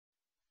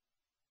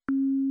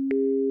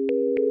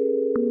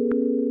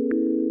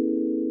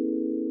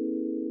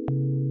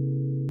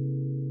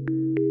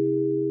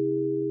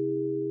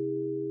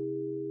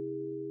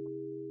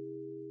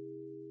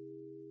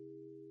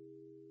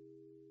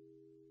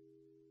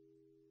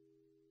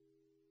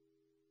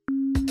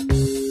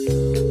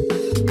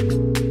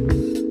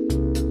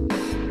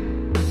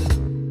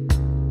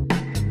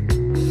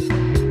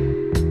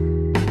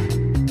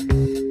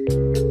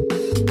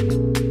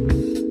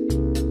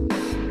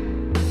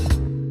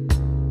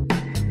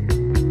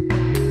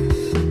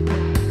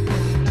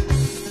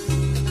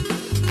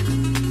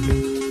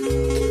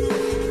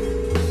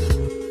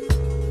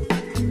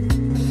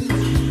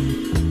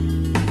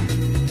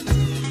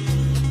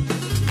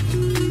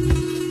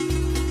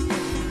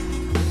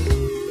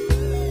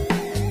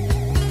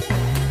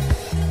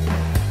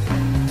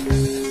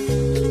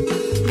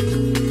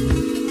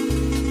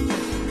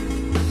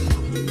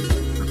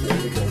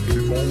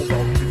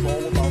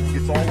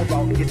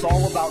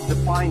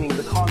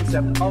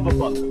concept of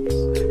abundance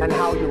and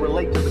how you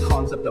relate to the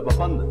concept of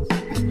abundance.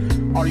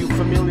 Are you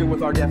familiar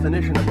with our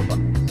definition of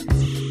abundance?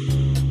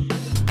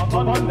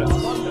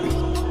 Abundance.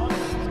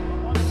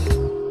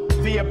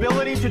 The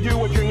ability to do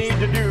what you need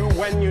to do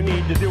when you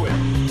need to do it.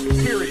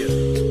 Period.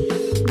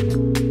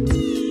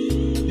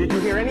 Did you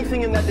hear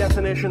anything in that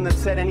definition that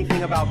said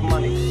anything about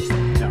money?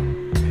 No.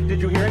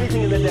 Did you hear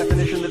anything in the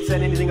definition that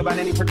said anything about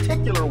any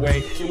particular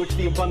way in which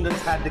the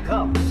abundance had to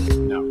come?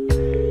 No.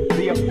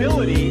 The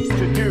ability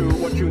to do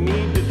what you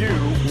need to do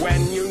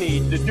when you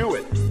need to do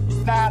it.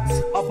 That's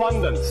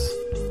abundance.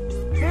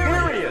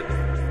 Period.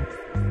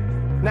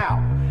 Now,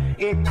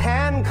 it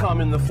can come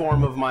in the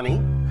form of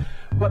money,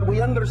 but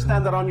we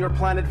understand that on your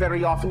planet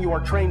very often you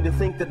are trained to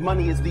think that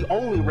money is the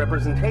only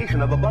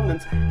representation of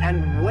abundance,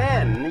 and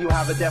when you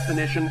have a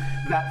definition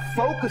that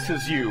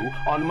focuses you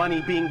on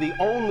money being the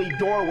only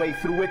doorway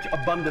through which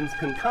abundance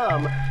can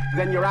come,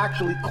 then you're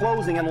actually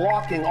closing and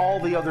locking all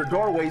the other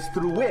doorways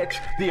through which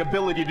the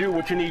ability to do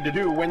what you need to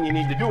do when you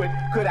need to do it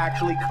could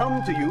actually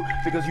come to you,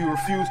 because you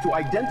refuse to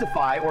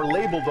identify or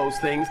label those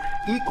things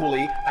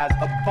equally as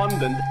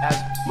abundant as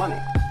money.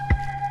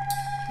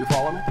 You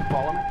follow me?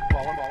 Follow me?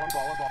 Follow, follow,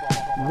 follow, follow,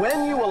 follow.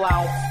 When you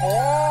allow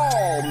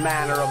all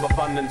manner of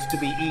abundance to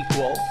be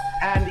equal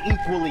and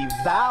equally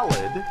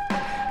valid,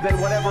 then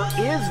whatever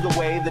is the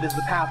way that is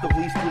the path of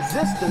least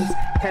resistance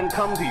can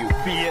come to you.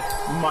 Be it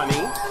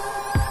money,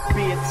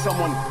 be it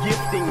someone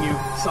gifting you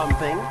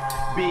something,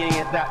 being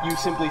it that you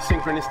simply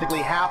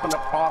synchronistically happen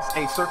across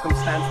a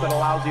circumstance that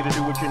allows you to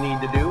do what you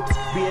need to do,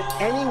 be it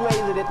any way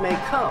that it may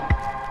come.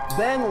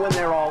 Then when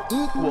they're all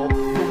equal,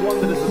 the one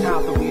that is the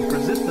path of least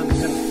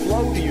resistance can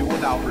flow to you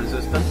without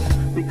resistance,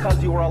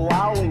 because you are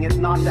allowing it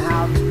not to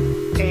have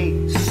a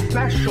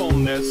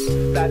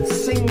specialness that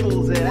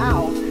singles it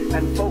out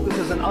and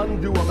focuses an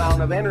undue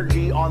amount of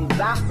energy on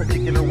that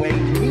particular way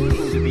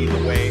needing to be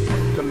the way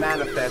to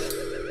manifest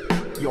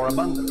your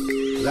abundance.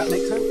 Does that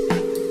make sense?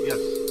 Yes.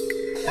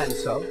 And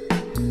so?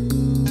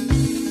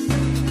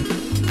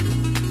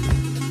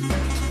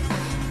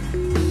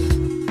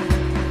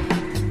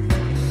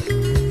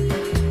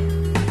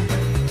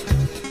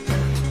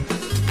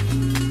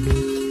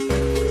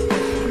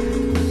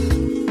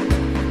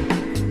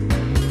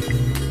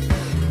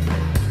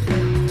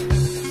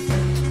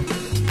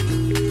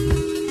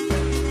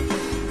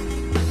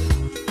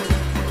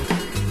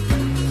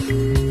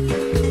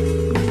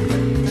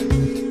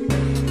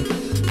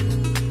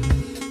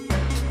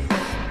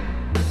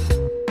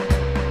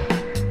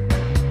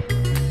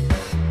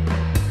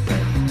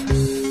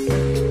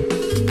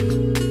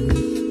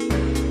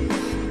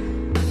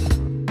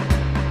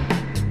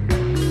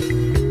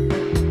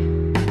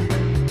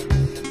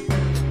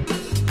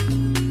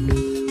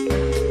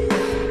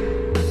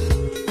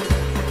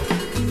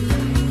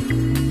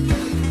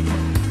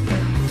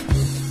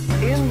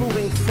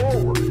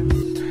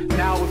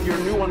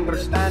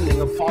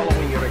 Understanding of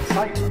following your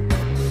excitement.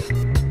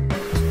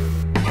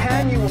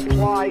 Can you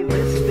apply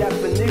this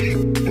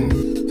definition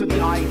to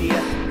the idea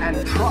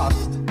and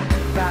trust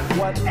that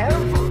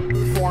whatever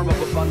form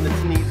of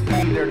abundance needs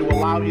to be there to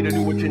allow you to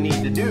do what you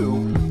need to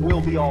do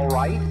will be all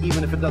right,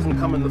 even if it doesn't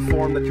come in the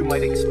form that you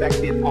might expect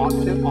it ought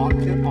to?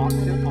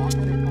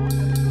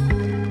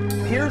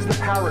 Here's the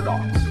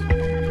paradox,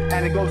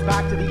 and it goes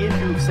back to the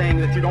issue of saying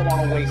that you don't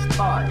want to waste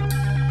time,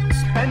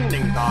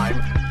 spending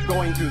time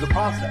going through the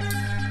process.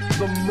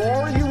 The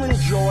more you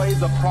enjoy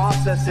the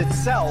process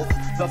itself,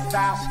 the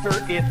faster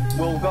it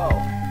will go.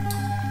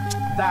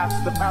 That's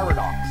the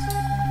paradox.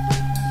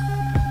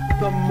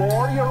 The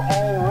more you're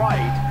all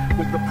right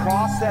with the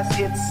process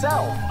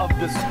itself of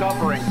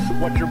discovering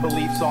what your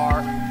beliefs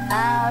are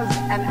as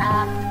an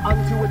act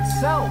unto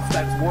itself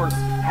that's worth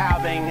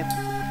having,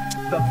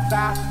 the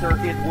faster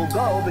it will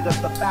go,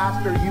 because the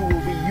faster you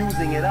will be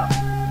using it up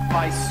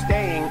by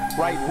staying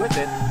right with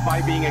it,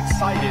 by being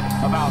excited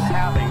about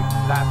having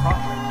that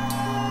process.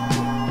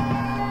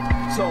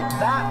 So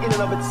that in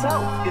and of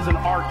itself is an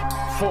art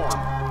form.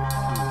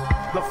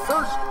 The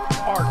first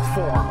art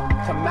form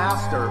to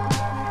master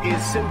is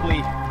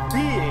simply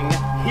being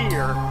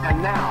here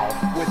and now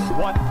with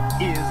what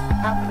is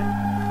happening.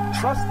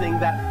 Trusting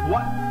that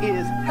what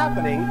is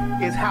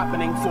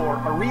happening for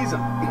a reason.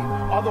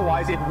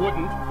 Otherwise it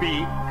wouldn't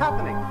be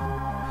happening.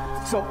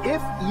 So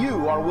if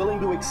you are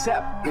willing to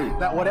accept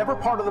that whatever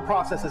part of the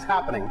process is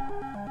happening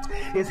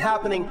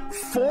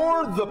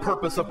for the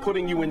purpose of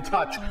putting you in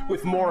touch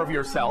with more of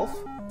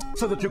yourself,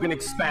 so that you can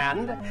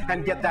expand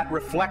and get that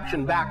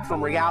reflection back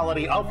from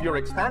reality of your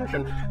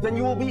expansion, then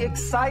you will be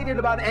excited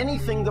about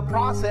anything the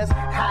process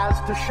has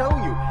to show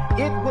you.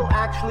 It will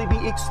actually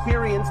be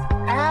experienced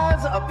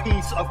as a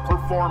piece of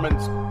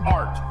performance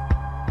art.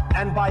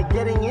 And by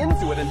getting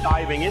into it and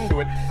diving into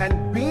it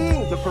and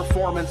being the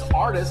performance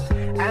artist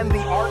and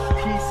the art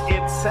piece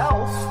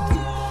itself,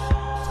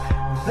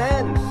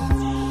 then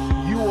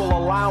you will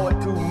allow it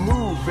to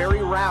move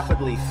very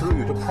rapidly through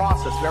you, to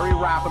process very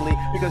rapidly,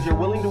 because you're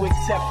willing to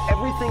accept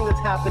everything that's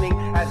happening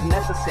as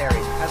necessary,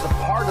 as a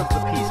part of the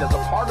piece, as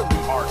a part of the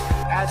art,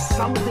 as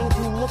something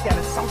to look at,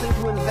 as something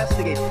to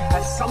investigate,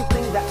 as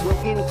something that will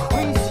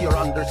increase your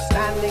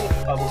understanding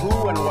of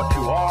who and what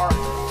you are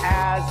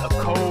as a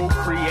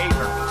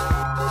co-creator.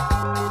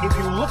 If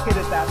you look at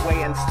it that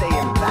way and stay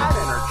in that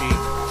energy,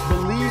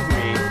 believe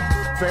me,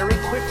 very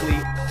quickly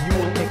you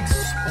will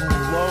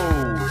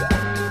explode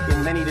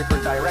in many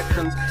different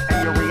directions,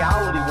 and your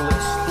reality will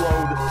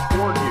explode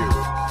toward you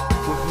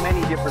with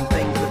many different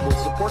things that will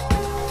support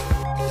you.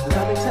 Does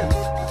that make sense?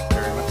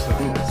 Very much so,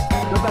 yes.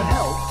 Does that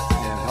help?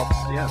 Yeah, it helps.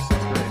 Yes,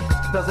 that's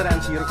great. Does it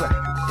answer your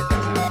question?